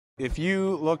If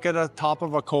you look at the top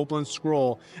of a Copeland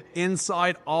scroll,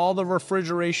 inside all the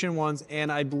refrigeration ones,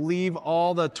 and I believe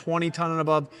all the 20-ton and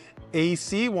above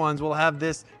AC ones will have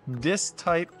this disc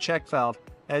type check valve.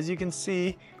 As you can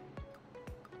see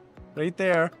right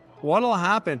there, what'll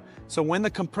happen? So when the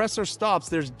compressor stops,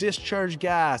 there's discharge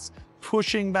gas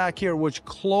pushing back here, which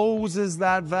closes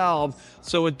that valve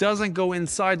so it doesn't go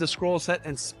inside the scroll set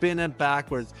and spin it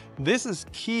backwards. This is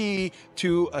key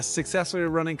to a successfully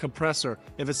running compressor.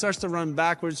 If it starts to run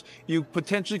backwards, you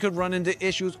potentially could run into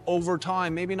issues over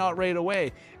time, maybe not right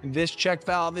away. This check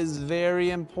valve is very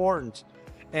important,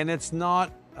 and it's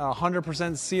not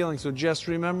 100% sealing, so just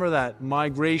remember that.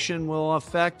 Migration will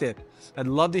affect it. I'd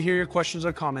love to hear your questions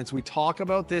or comments. We talk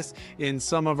about this in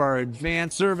some of our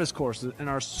advanced service courses and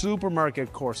our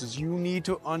supermarket courses. You need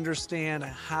to understand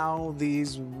how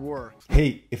these work.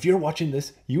 Hey, if you're watching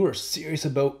this, you are serious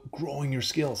about growing your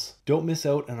skills. Don't miss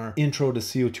out on our Intro to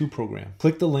CO2 program.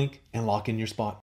 Click the link and lock in your spot.